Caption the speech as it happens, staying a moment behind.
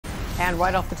And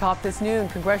right off the top this noon,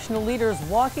 congressional leaders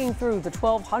walking through the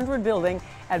 1200 building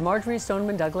at Marjory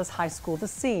Stoneman Douglas High School, the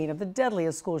scene of the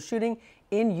deadliest school shooting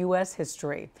in U.S.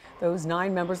 history. Those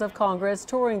 9 members of Congress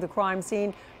touring the crime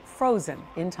scene, frozen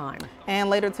in time. And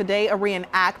later today, a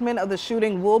reenactment of the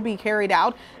shooting will be carried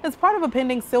out as part of a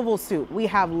pending civil suit. We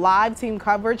have live team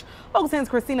coverage. Local 10's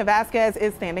Christina Vasquez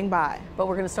is standing by. But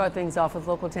we're going to start things off with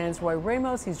Local 10's Roy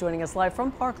Ramos. He's joining us live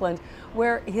from Parkland,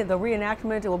 where the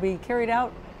reenactment will be carried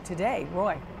out today.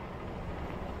 Roy.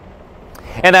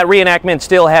 And that reenactment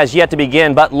still has yet to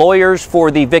begin, but lawyers for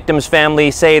the victims'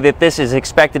 family say that this is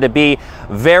expected to be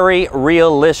very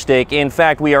realistic. In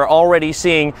fact, we are already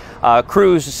seeing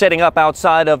crews setting up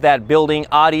outside of that building,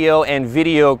 audio and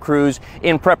video crews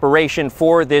in preparation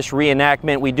for this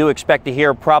reenactment. We do expect to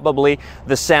hear probably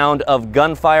the sound of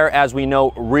gunfire. As we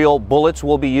know, real bullets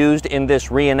will be used in this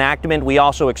reenactment. We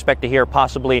also expect to hear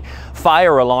possibly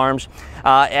fire alarms.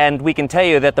 And we can tell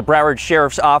you that the Broward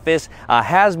Sheriff's Office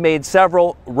has made several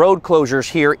road closures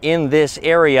here in this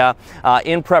area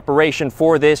in preparation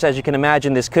for this. As you can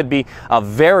imagine, this could be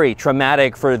very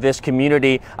traumatic for this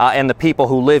community and the people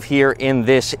who live here in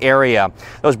this area.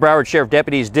 Those Broward Sheriff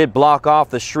deputies did block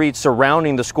off the streets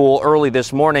surrounding the school early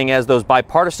this morning as those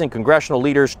bipartisan congressional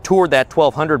leaders toured that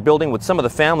 1200 building with some of the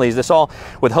families. This all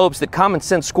with hopes that common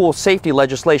sense school safety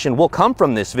legislation will come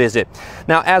from this visit.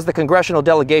 Now, as the congressional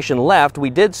delegation left, we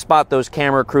did spot those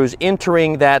camera crews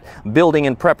entering that building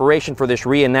in preparation for this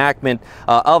reenactment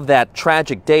of that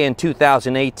tragic day in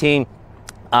 2018.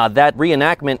 That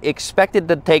reenactment expected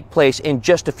to take place in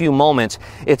just a few moments.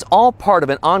 It's all part of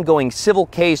an ongoing civil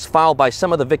case filed by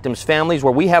some of the victims' families,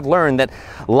 where we have learned that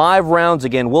live rounds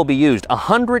again will be used.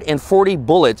 140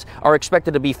 bullets are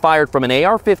expected to be fired from an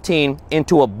AR-15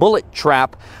 into a bullet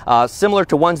trap, similar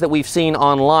to ones that we've seen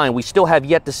online. We still have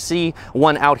yet to see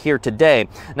one out here today.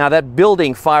 Now, that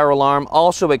building fire alarm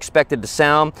also expected to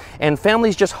sound, and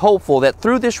families just hopeful that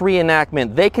through this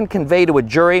reenactment they can convey to a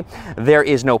jury there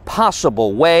is no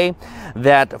possible way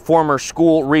that former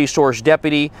school resource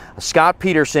deputy Scot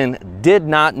Peterson did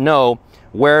not know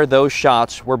where those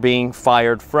shots were being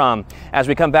fired from. As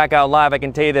we come back out live, I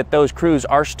can tell you that those crews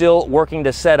are still working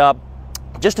to set up.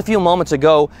 Just a few moments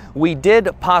ago, we did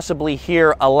possibly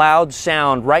hear a loud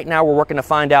sound. Right now, we're working to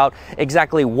find out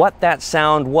exactly what that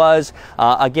sound was.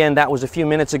 Again, that was a few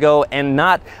minutes ago, and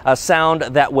not a sound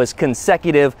that was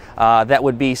consecutive that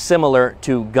would be similar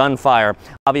to gunfire.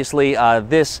 Obviously,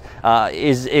 this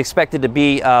is expected to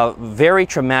be very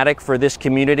traumatic for this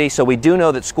community. So we do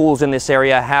know that schools in this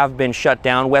area have been shut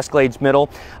down. Westglades Middle,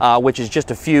 which is just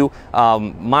a few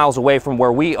miles away from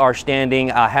where we are standing,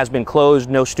 has been closed.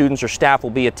 No students or staff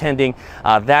will be attending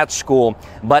that school.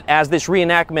 But as this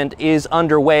reenactment is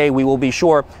underway, we will be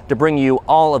sure to bring you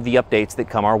all of the updates that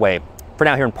come our way. For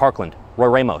now, here in Parkland, Roy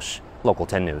Ramos, Local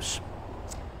 10 News.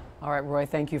 All right, Roy,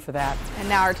 thank you for that. And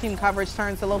now our team coverage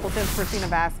turns to Local 10's Christina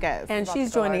Vasquez. And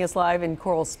she's joining us live in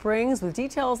Coral Springs with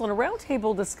details on a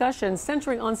roundtable discussion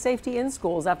centering on safety in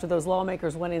schools after those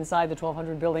lawmakers went inside the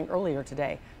 1200 building earlier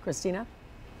today. Christina?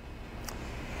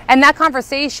 And that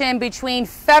conversation between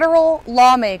federal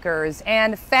lawmakers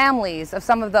and families of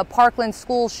some of the Parkland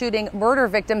school shooting murder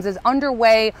victims is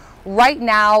underway right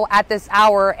now at this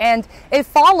hour. And it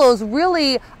follows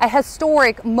really a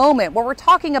historic moment. What we're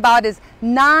talking about is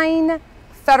 9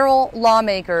 federal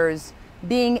lawmakers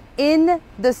being in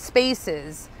the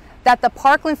spaces that the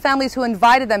Parkland families who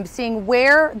invited them, seeing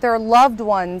where their loved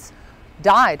ones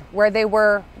died, where they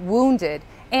were wounded.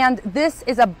 And this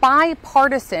is a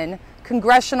bipartisan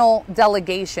congressional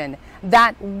delegation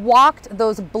that walked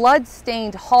those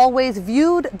blood-stained hallways,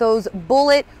 viewed those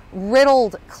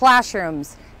bullet-riddled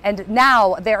classrooms, and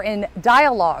now they're in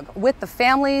dialogue with the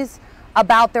families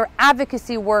about their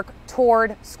advocacy work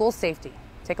toward school safety.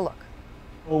 Take a look.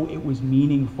 Oh, it was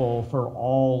meaningful for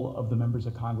all of the members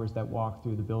of Congress that walked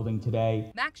through the building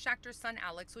today. Max Schachter's son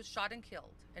Alex was shot and killed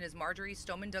in his Marjory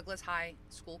Stoneman Douglas High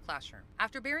school classroom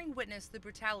after bearing witness to the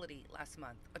brutality last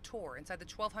month. A tour inside the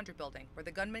 1200 building where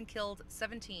the gunman killed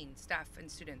 17 staff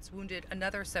and students, wounded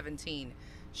another 17.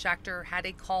 Schachter had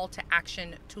a call to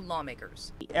action to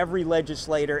lawmakers. Every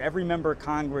legislator, every member of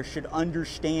Congress should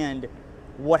understand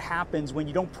what happens when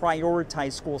you don't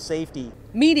prioritize school safety.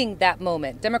 Meeting that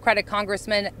moment, Democratic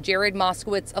Congressman Jared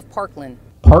Moskowitz of Parkland.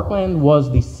 Parkland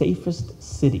was the safest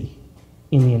city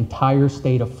in the entire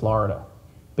state of Florida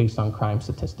based on crime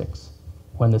statistics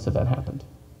when this event happened.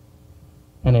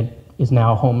 And it is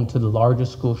now home to the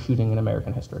largest school shooting in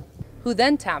American history. Who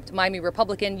then tapped Miami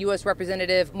Republican U.S.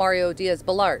 Representative Mario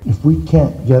Diaz-Balart. If we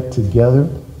can't get together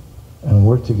and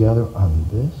work together on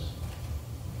this,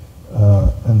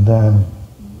 and then,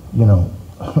 you know,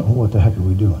 what the heck are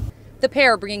we doing? The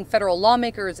pair bringing federal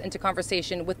lawmakers into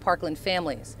conversation with Parkland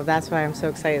families. That's why I'm so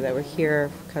excited that we're here,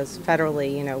 because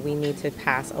federally, we need to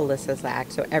pass Alyssa's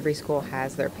Act so every school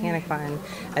has their panic button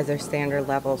as their standard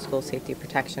level of school safety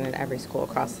protection in every school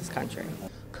across this country.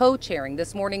 Co-chairing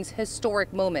this morning's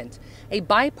historic moment, a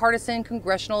bipartisan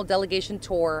congressional delegation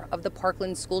tour of the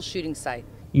Parkland school shooting site.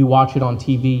 You watch it on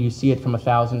TV, you see it from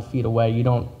 1,000 feet away. You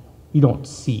don't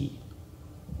see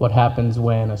what happens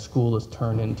when a school is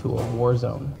turned into a war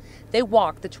zone. They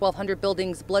walked the 1,200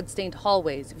 building's blood-stained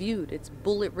hallways, viewed its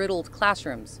bullet-riddled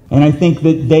classrooms. And I think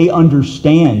that they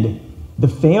understand the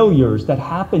failures that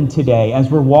happened today. As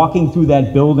we're walking through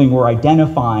that building, we're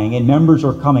identifying, and members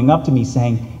are coming up to me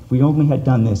saying, if we only had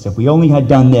done this, if we only had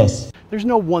done this. There's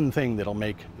no one thing that'll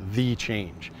make the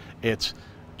change. It's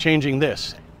changing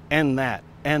this and that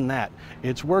and that.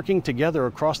 It's working together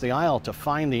across the aisle to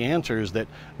find the answers that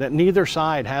neither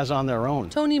side has on their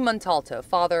own. Tony Montalto,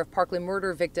 father of Parkland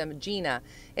murder victim Gina,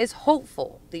 is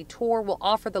hopeful the tour will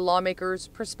offer the lawmakers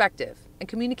perspective and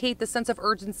communicate the sense of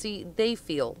urgency they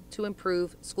feel to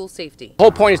improve school safety. The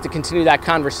whole point is to continue that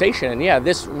conversation, and yeah,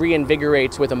 this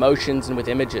reinvigorates with emotions and with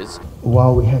images.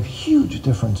 While we have huge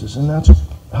differences, and that's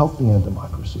healthy in a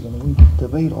democracy, and we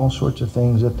debate all sorts of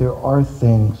things, that there are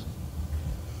things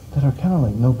that are kind of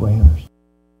like no-brainers.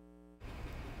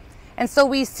 And so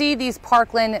we see these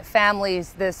Parkland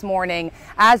families this morning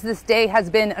as this day has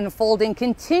been unfolding,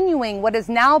 continuing what has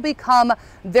now become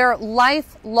their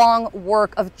lifelong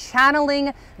work of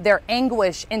channeling their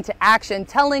anguish into action,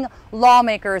 telling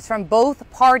lawmakers from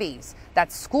both parties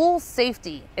that school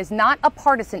safety is not a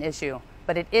partisan issue,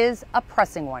 but it is a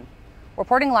pressing one.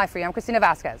 Reporting live for you, I'm Christina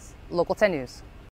Vasquez, Local 10 News.